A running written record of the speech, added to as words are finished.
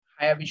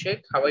Hi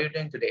Abhishek, how are you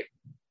doing today?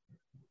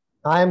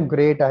 I am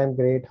great. I am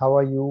great. How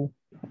are you?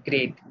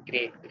 Great.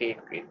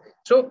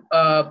 So,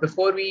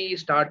 before we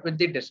start with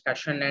the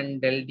discussion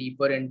and delve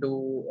deeper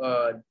into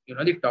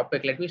the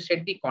topic, let me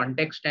set the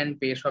context and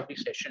pace of the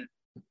session.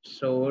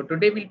 So,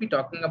 today we'll be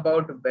talking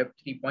about Web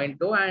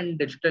 3.0 and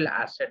digital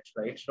assets,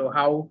 right? So,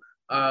 how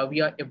we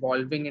are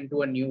evolving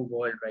into a new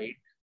world, right?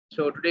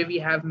 So, today we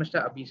have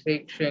Mr.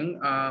 Abhishek Singh,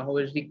 who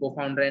is the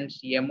co-founder and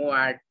CMO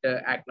at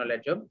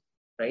Acknowledger,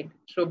 right?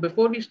 So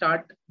before we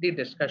start the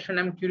discussion,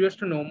 I'm curious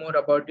to know more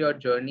about your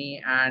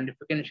journey, and if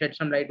you can shed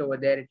some light over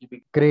there, it will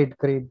be Great.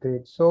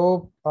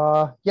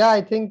 Yeah,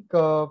 I think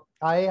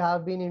I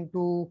have been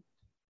into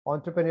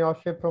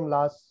entrepreneurship from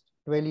last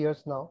 12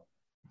 years now.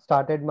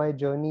 Started my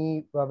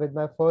journey with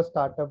my first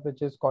startup,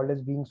 which is called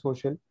as Being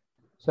Social.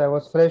 So I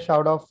was fresh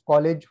out of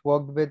college,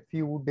 worked with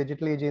few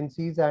digital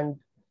agencies, and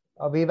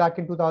way back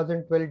in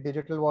 2012,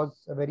 digital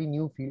was a very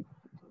new field.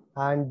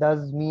 And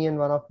thus, me and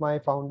one of my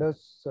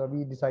founders,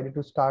 we decided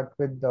to start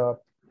with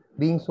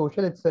Being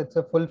Social. It's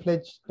a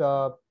full-fledged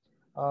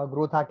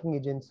growth hacking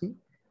agency.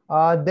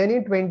 Then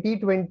in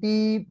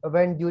 2020,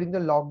 when during the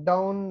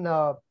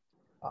lockdown,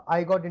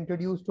 I got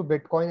introduced to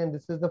Bitcoin, and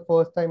this is the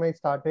first time I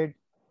started,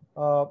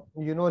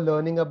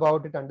 learning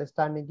about it,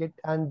 understanding it,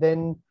 and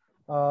then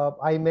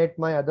I met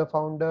my other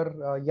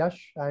founder,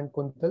 Yash and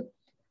Kuntal,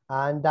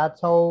 and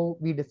that's how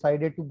we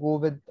decided to go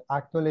with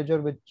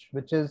Acknowledger,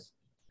 which is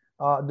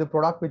the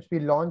product which we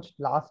launched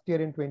last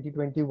year in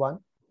 2021.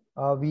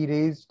 We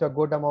raised a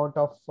good amount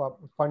of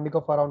funding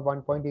of around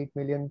 1.8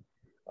 million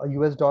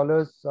US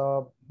dollars.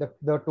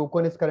 The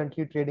token is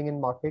currently trading in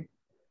market.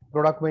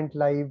 Product went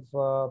live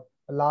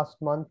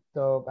last month,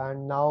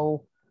 and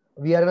now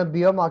we are in a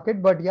bear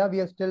market, but yeah,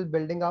 we are still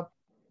building up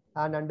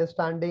and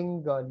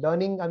understanding,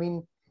 learning. I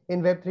mean,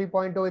 in Web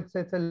 3.0,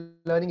 it's a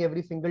learning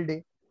every single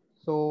day.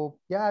 So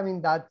yeah, I mean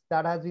that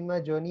has been my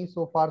journey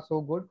so far,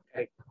 so good.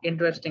 correct.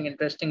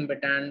 Interesting bit.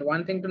 And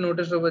one thing to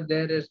notice over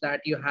there is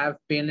that you have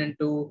been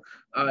into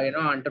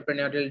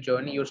entrepreneurial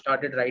journey. You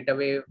started right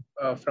away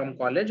from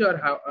college, or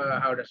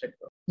how does it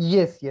go?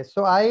 Yes.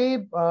 So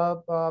I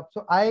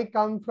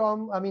come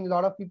from. I mean, a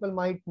lot of people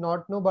might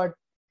not know, but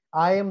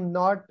I am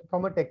not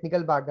from a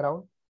technical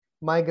background.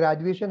 My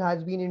graduation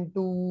has been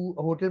into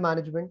hotel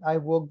management. I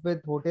worked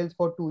with hotels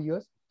for 2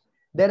 years.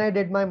 Then I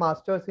did my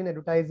master's in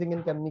advertising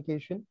and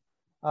communication.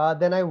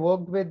 Then I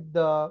worked with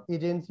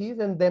agencies,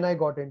 and then I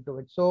got into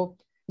it. So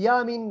yeah,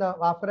 I mean,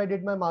 after I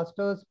did my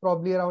master's,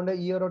 probably around a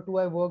year or two,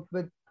 I worked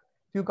with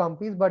few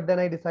companies, but then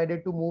I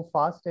decided to move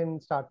fast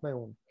and start my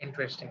own.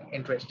 Interesting.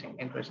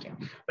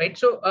 Right.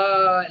 So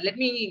let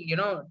me,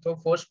 throw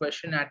first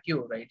question at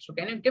you, right? So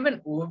can you give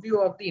an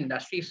overview of the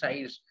industry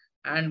size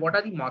and what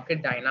are the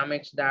market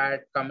dynamics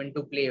that come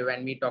into play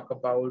when we talk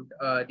about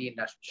the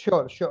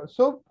industry? Sure.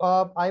 So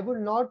I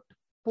will not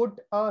put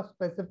a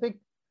specific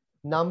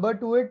number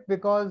to it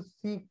because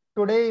see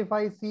today if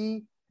I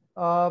see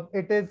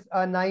it is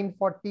a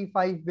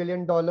 $945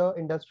 billion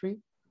industry.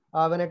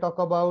 When I talk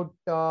about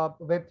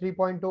Web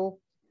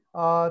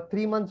 3.0,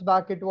 3 months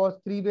back it was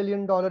 $3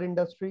 billion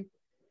industry,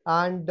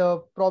 and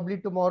probably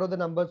tomorrow the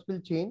numbers will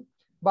change.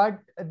 But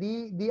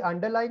the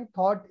underlying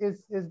thought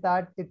is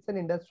that it's an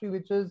industry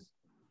which is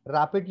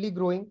rapidly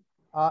growing.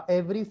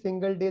 Every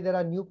single day there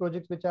are new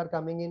projects which are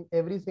coming in.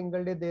 Every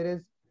single day there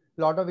is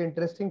a lot of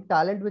interesting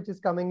talent which is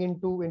coming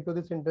into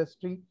this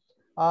industry.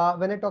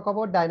 When I talk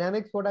about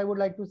dynamics, what I would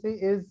like to say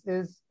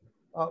is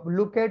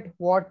look at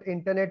what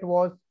internet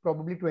was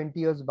probably 20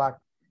 years back.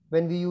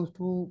 When we used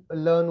to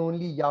learn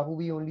only Yahoo,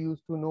 we only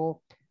used to know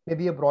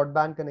maybe a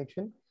broadband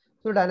connection.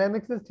 So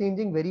dynamics is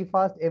changing very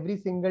fast. Every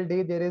single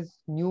day there is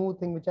new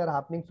thing which are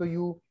happening. So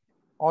you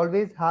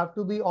always have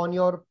to be on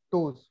your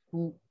toes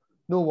to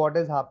know what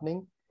is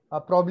happening.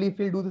 Probably if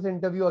we'll do this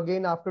interview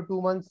again after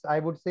 2 months, I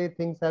would say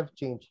things have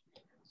changed.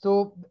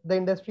 So the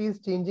industry is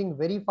changing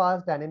very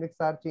fast. Dynamics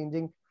are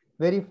changing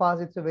very fast.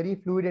 It's a very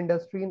fluid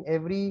industry, and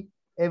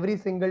every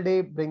single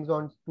day brings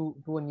on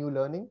to a new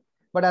learning.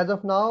 But as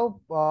of now,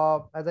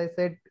 as I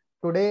said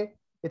today,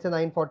 it's a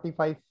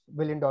 $945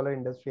 billion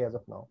industry as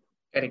of now.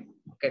 Correct,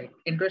 correct.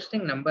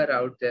 Interesting number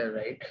out there,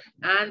 right?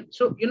 And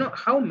so,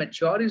 how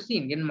mature is the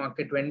Indian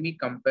market when we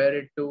compare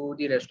it to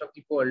the rest of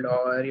the world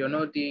or,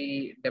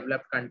 the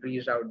developed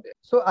countries out there?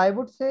 So I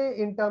would say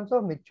in terms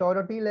of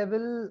maturity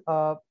level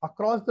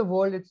across the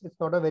world, it's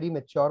not a very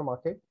mature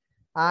market,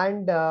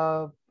 and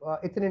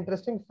it's an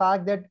interesting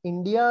fact that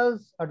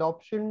India's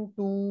adoption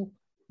to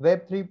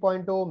Web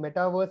 3.0,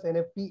 Metaverse,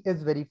 NFT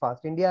is very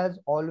fast. India has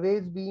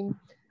always been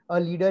a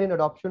leader in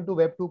adoption to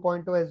Web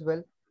 2.0 as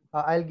well.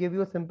 I'll give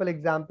you a simple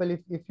example.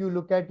 If you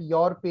look at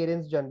your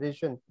parents'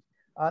 generation,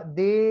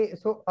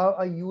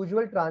 a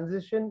usual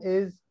transition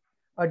is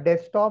a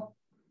desktop,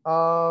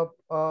 a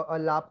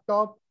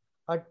laptop,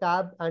 a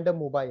tab, and a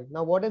mobile.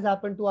 Now, what has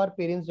happened to our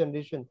parents'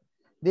 generation?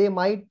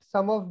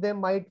 Some of them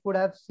might would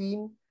have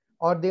seen,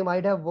 or they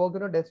might have worked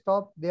on a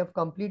desktop. They have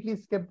completely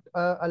skipped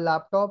a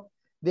laptop.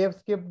 They have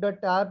skipped a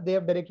tab. They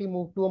have directly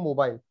moved to a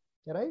mobile,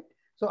 right?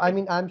 So, I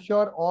mean, I'm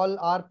sure all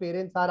our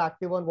parents are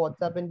active on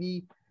WhatsApp, and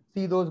we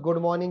see those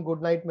good morning,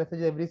 good night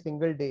messages every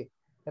single day,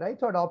 right?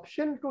 So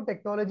adoption to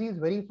technology is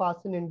very fast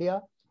in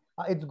India.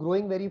 It's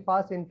growing very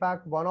fast. In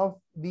fact, one of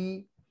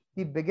the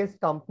biggest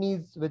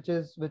companies, which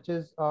is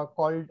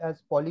called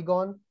as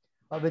Polygon,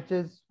 which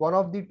is one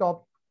of the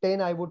top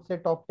 10, I would say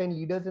top 10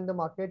 leaders in the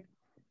market,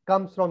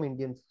 comes from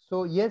Indians.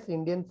 So yes,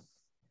 Indians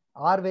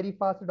are very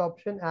fast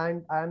adoption,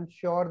 and I am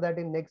sure that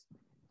in next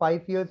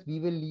 5 years we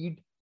will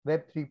lead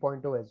Web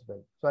 3.0 as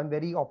well. So I'm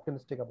very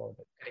optimistic about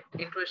it. Correct.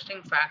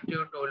 Interesting fact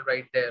you told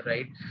right there,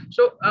 right?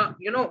 So,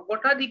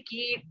 what are the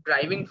key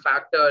driving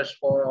factors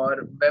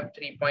for Web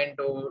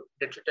 3.0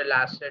 digital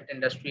asset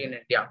industry in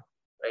India,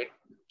 right?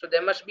 So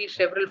there must be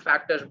several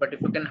factors, but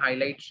if you can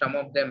highlight some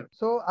of them.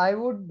 So I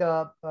would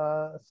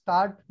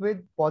start with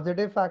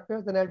positive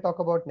factors, then I'll talk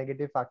about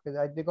negative factors.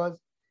 Because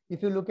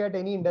if you look at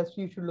any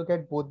industry, you should look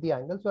at both the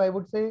angles. So I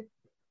would say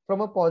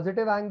from a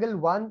positive angle,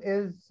 one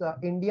is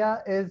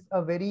India is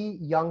a very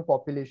young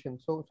population.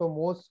 So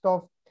most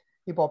of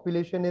the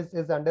population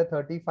is under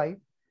 35.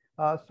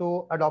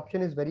 So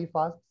adoption is very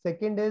fast.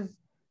 Second is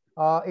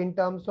in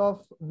terms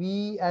of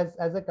we as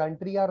a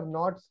country are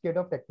not scared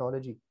of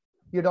technology.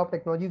 We adopt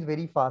technologies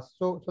very fast.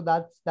 So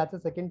that's a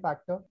second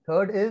factor.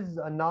 Third is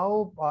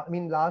now, I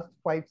mean, last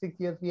 5 6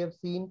 years we have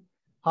seen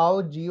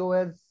how Geo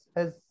has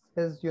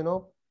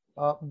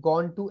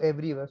gone to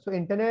everywhere. So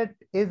internet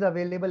is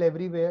available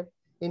everywhere.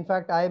 In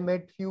fact, I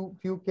met few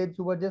kids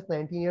who were just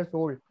 19 years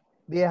old.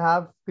 They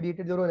have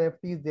created their own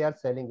NFTs. They are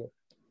selling it.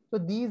 So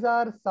these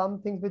are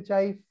some things which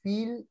I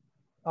feel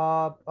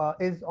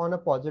is on a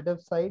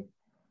positive side.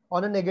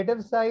 On a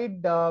negative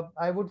side,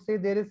 I would say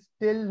there is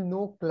still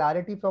no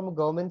clarity from a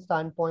government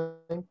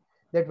standpoint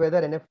that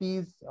whether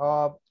NFTs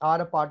are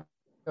a part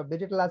of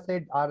digital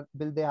asset, or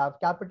will they have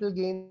capital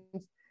gains?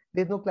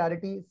 There's no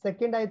clarity.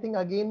 Second, I think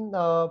again,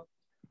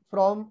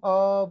 from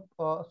a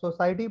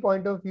society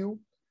point of view,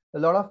 a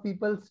lot of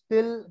people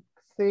still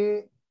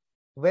say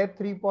Web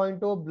 3.0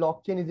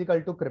 blockchain is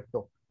equal to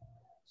crypto.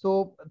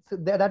 So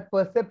that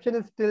perception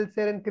is still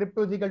there, and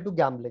crypto is equal to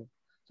gambling.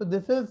 So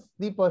this is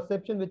the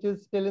perception which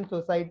is still in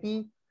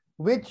society,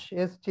 which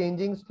is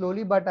changing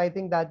slowly. But I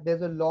think that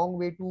there's a long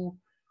way to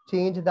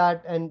change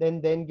that, and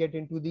then get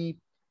into the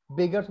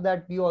bigger, so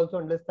that we also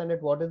understand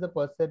that what is the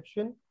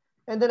perception.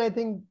 And then I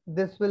think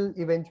this will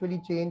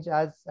eventually change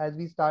as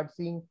we start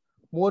seeing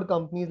more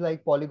companies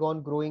like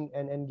Polygon growing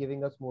and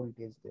giving us more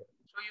details there.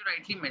 So you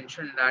rightly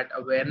mentioned that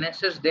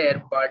awareness is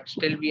there, but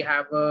still we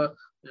have a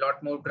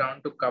lot more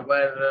ground to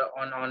cover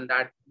on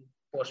that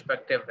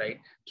perspective, right?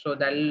 So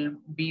that'll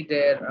be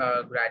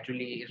there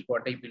gradually, is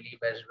what I believe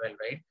as well,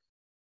 right?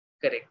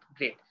 Correct.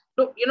 Great.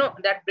 So,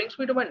 that brings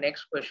me to my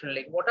next question.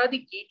 Like, what are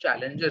the key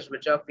challenges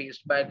which are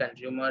faced by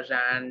consumers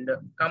and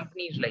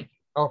companies like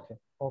you? Okay.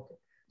 Okay.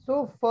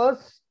 So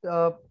first,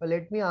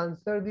 let me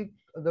answer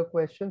the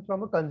question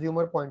from a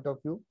consumer point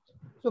of view.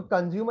 So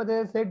consumer,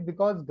 as I said,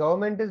 because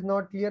government is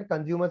not clear,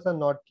 consumers are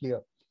not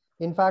clear.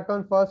 In fact,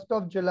 on 1st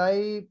of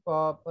July,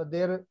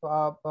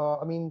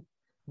 I mean,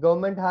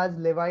 government has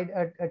levied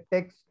a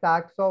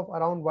tax of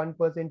around 1%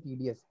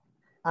 TDS.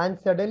 And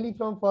suddenly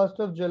from 1st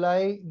of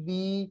July,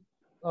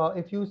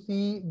 if you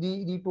see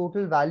the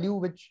total value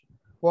which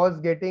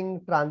was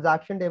getting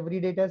transactioned every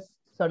day, it has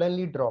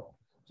suddenly dropped.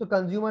 So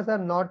consumers are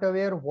not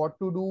aware what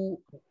to do,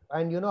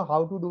 and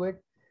how to do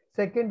it.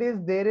 Second is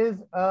there is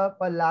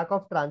a lack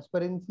of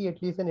transparency,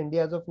 at least in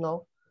India as of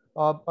now.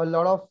 A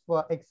lot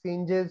of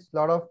exchanges,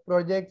 lot of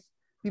projects,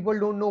 people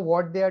don't know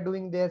what they are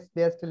doing.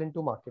 They're still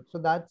into market. So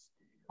that's,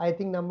 I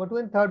think, number two.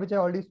 And third, which I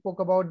already spoke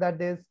about, that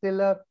there's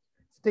still a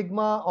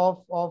stigma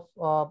of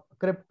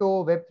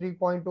crypto, Web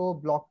 3.0,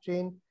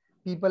 blockchain.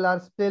 People are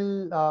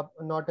still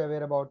not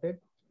aware about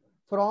it.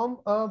 From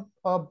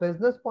a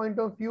business point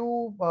of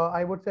view,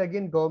 I would say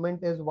again,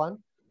 government is one.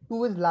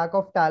 Two is lack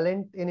of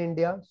talent in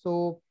India.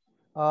 So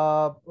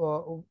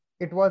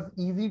it was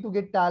easy to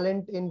get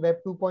talent in Web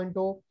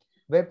 2.0,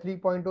 Web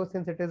 3.0,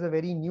 since it is a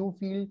very new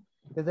field.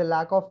 There's a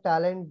lack of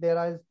talent.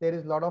 There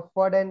is a lot of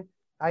FUD, and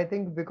I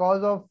think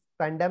because of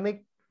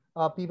pandemic,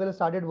 people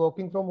started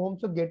working from home.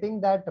 So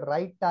getting that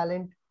right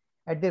talent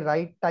at the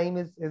right time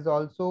is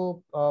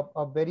also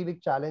a very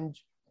big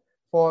challenge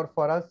for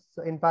us.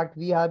 In fact,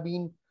 we have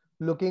been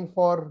looking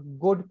for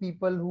good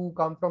people who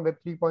come from Web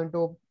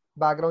 3.0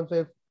 background. So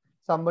if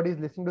somebody is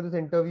listening to this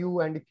interview,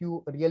 and if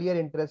you really are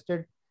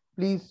interested,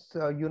 please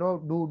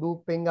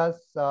do ping us.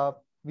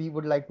 We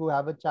would like to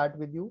have a chat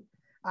with you.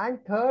 And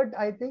third,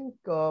 I think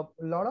a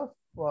lot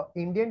of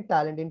Indian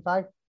talent. In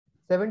fact,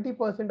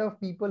 70% of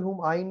people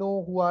whom I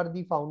know who are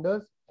the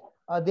founders,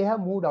 they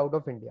have moved out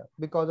of India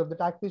because of the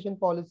taxation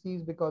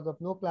policies, because of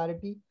no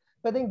clarity.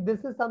 So I think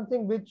this is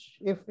something which,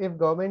 if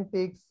government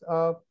takes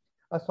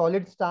a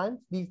solid stance,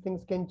 these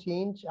things can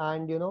change,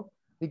 and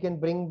we can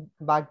bring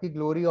back the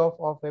glory of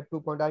Web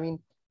 2.0. I mean,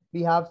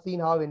 we have seen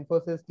how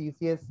Infosys,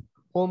 TCS,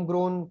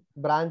 homegrown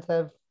brands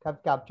have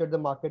captured the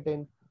market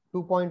in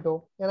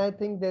 2.0, and I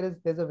think there's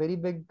a very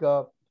big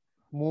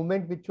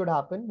movement which should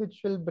happen,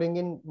 which will bring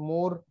in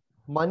more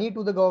money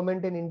to the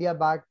government in India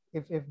back,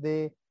 if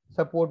they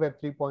support Web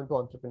 3.0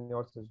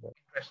 entrepreneurs as well.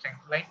 Interesting,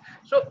 right?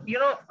 So,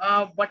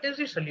 what is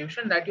the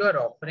solution that you are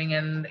offering,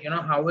 and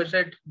how is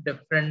it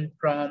different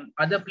from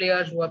other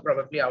players who are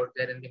probably out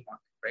there in the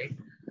market, right?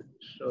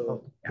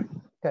 So, Okay. yeah.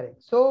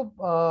 Correct. So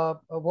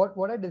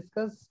what I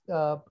discussed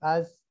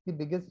as the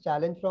biggest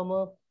challenge from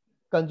a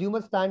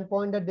consumer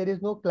standpoint, that there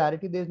is no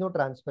clarity, there is no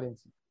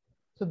transparency.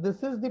 So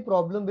this is the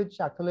problem which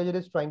Acnologer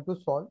is trying to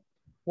solve.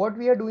 What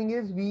we are doing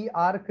is we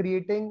are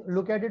creating,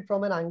 look at it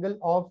from an angle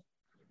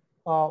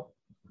of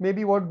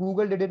maybe what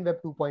Google did in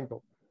Web 2.0.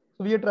 So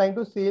we are trying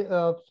to say,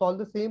 solve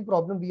the same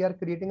problem. We are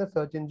creating a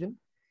search engine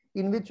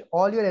in which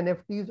all your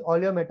NFTs,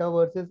 all your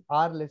metaverses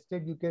are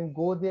listed. You can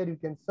go there, you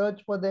can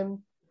search for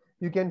them,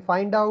 you can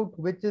find out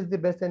which is the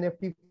best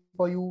NFT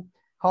for you,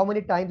 how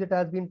many times it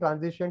has been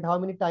transitioned, how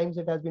many times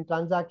it has been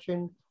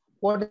transactioned,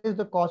 what is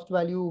the cost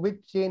value, which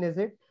chain is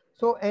it.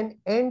 So an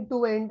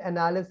end-to-end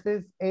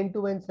analysis,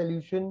 end-to-end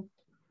solution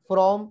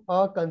from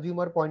a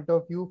consumer point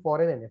of view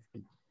for an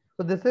NFT.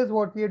 So this is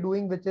what we are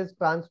doing, which is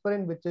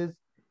transparent, which is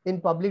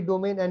in public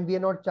domain, and we are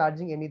not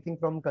charging anything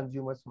from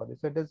consumers for this.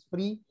 So it is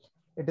free.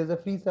 It is a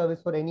free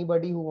service for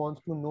anybody who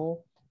wants to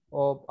know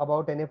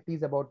about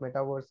NFTs, about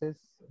metaverses.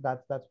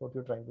 That's what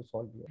you're trying to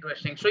solve here.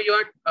 Interesting. So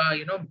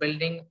you're,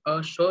 building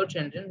a search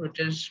engine which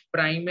is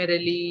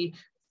primarily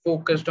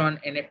focused on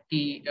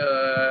NFT,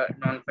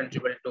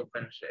 non-fungible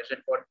tokens. Is it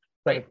what?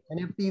 Right?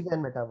 Correct. NFTs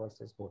and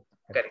metaverses both.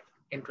 Correct.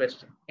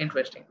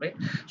 Interesting, right?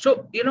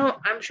 So,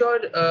 I'm sure,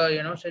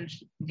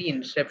 since the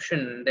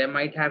inception, there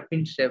might have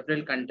been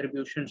several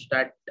contributions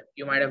that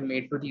you might have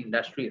made to the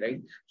industry, right?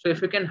 So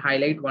if you can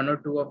highlight one or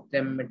two of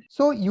them.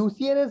 So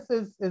UCNS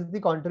is the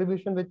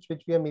contribution which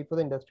we have made for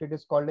the industry. It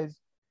is called as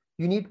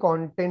Unique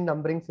Content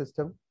Numbering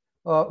System,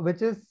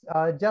 which is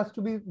just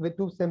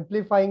to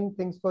simplifying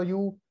things for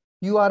you.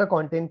 You are a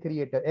content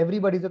creator.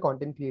 Everybody's a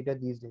content creator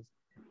these days.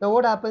 Now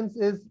what happens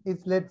is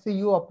let's say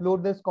you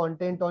upload this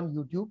content on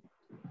YouTube.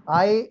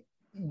 I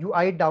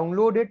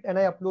download it and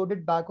I upload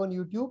it back on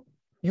YouTube.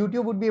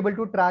 YouTube would be able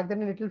to track that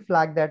and it will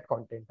flag that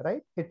content,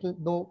 right? It will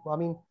no, I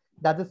mean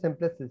that's the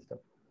simplest system.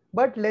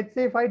 But let's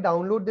say if I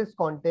download this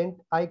content,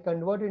 I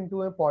convert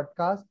into a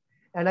podcast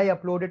and I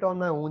upload it on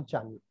my own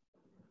channel.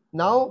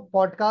 Now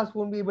podcast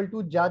won't be able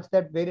to judge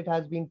that where it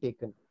has been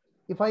taken.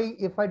 If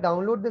I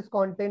download this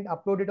content,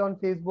 upload it on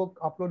Facebook,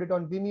 upload it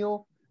on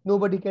Vimeo,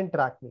 nobody can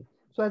track me.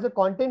 So as a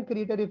content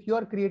creator, if you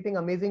are creating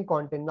amazing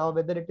content now,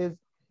 whether it is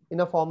in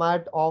a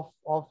format of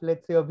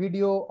let's say a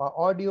video, or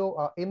audio,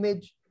 or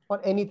image, or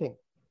anything,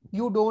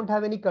 you don't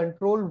have any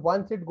control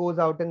once it goes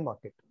out in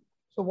market.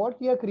 So what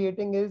we are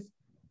creating is,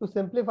 to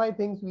simplify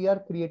things, we are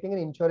creating an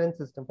insurance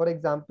system. For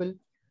example,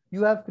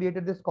 you have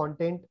created this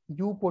content,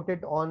 you put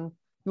it on,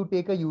 you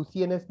take a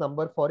UCNS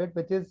number for it,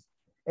 which is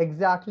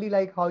exactly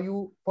like how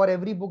you, for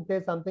every book,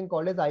 there's something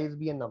called as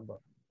ISBN number,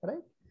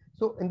 right?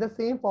 So in the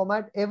same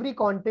format, every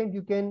content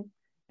you can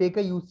take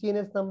a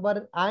UCNS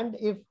number, and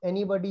if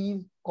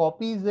anybody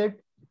copies it,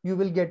 you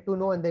will get to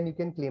know, and then you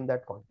can claim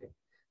that content.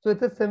 So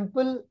it's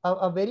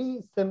a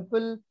very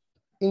simple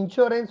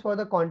insurance for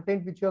the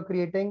content which you're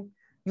creating.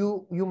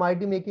 You might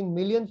be making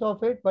millions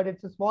of it, but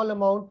it's a small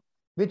amount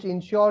which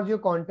insures your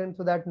content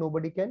so that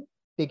nobody can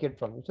take it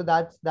from you. So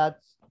that's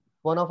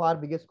one of our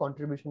biggest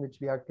contribution which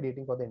we are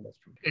creating for the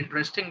industry.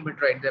 Interesting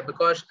bit right there,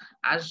 because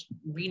as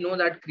we know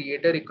that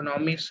creator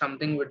economy is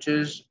something which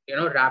is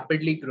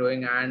rapidly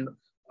growing, and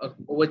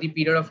over the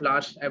period of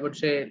last, I would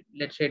say,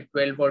 let's say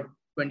 12 or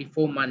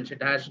 24 months,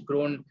 it has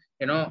grown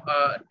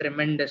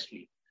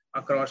tremendously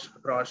across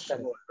the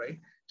world, right?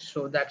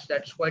 So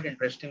that's quite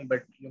interesting,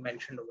 but you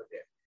mentioned over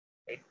there,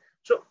 right?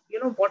 So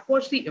what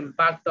was the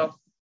impact of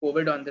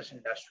COVID on this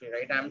industry,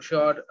 right? I'm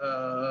sure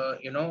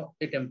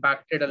it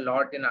impacted a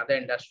lot in other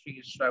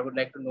industries. So I would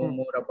like to know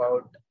more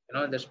about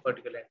this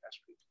particular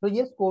industry. So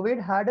yes, COVID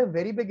had a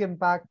very big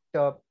impact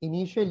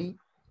initially,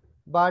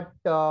 but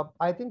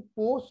I think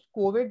post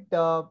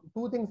COVID,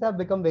 two things have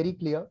become very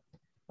clear.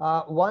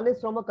 One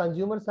is from a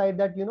consumer side,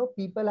 that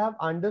people have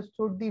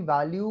understood the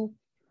value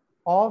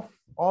of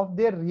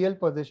their real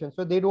possession,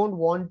 so they don't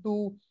want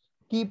to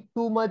keep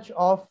too much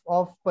of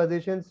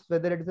positions,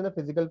 whether it is in a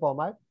physical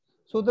format.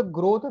 So the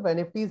growth of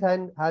NFTs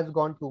has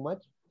gone too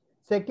much.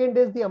 Second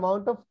is the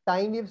amount of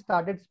time we've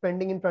started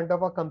spending in front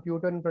of our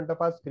computer, in front of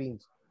our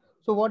screens.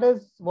 So what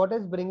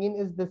is bringing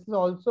is, this is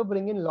also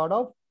bringing a lot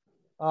of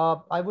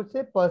I would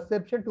say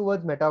perception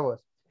towards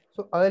metaverse.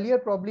 So earlier,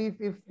 probably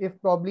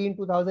if probably in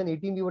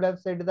 2018 we would have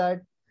said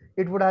that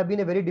it would have been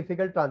a very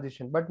difficult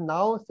transition. But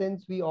now,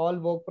 since we all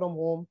work from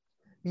home,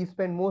 we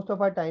spend most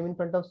of our time in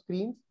front of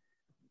screens,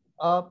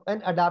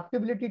 and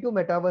adaptability to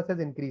metaverse has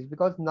increased,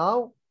 because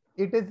now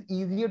it is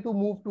easier to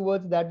move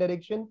towards that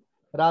direction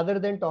rather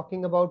than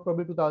talking about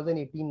probably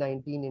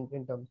 2018-19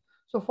 in terms.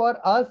 So for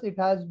us, it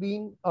has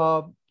been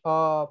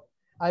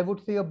I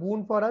would say a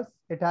boon for us.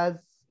 It has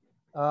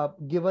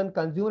given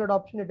consumer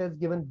adoption, it has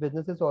given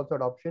businesses also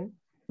adoption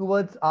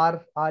towards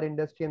our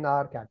industry and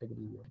our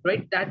category.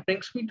 Right. That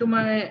brings me to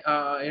my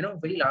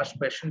very last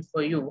question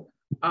for you.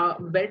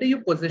 Where do you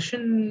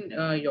position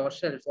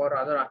yourself, or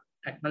rather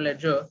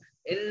Acnologer,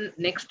 in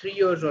next 3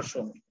 years or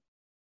so?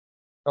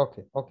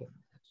 Okay. Okay.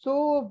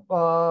 So,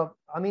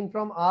 I mean,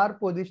 from our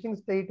positioning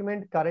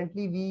statement,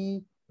 currently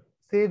we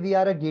say we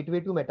are a gateway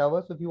to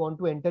metaverse. If you want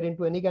to enter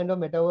into any kind of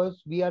metaverse,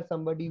 we are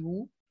somebody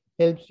who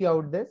helps you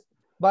out this.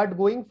 But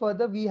going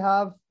further, we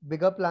have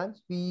bigger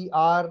plans. We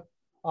are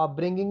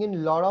bringing in a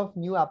lot of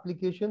new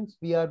applications.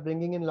 We are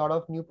bringing in a lot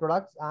of new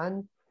products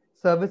and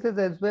services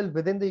as well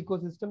within the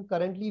ecosystem.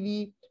 Currently,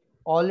 we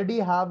already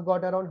have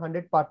got around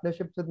 100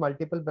 partnerships with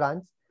multiple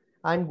brands,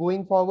 and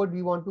going forward,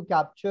 we want to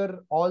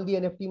capture all the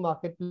NFT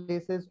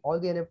marketplaces, all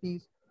the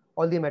NFTs,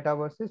 all the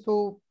metaverses.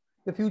 So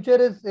the future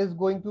is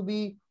going to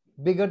be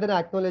bigger than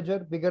Acknowledger,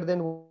 bigger than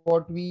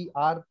what we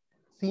are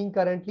seeing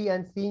currently,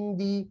 and seeing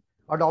the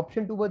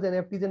adoption towards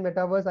NFTs and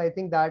metaverse. I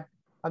think that,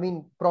 I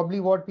mean, probably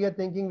what we are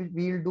thinking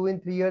we'll do in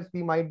 3 years,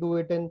 we might do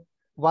it in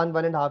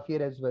 1.5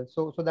 year as well.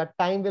 So that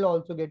time will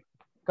also get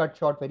cut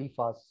short very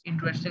fast.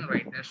 Interesting,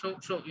 right there. So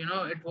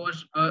it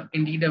was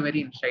indeed a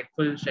very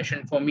insightful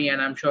session for me, and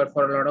I'm sure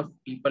for a lot of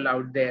people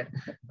out there,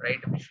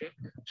 right, Abhishek?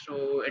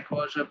 So it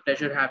was a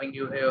pleasure having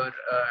you here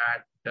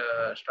at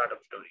Startup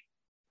Story,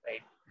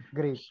 right?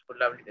 Great. So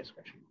lovely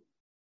discussion.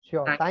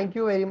 Sure. Thank you. Thank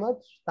you very much.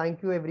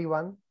 Thank you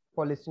everyone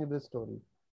for listening to this story.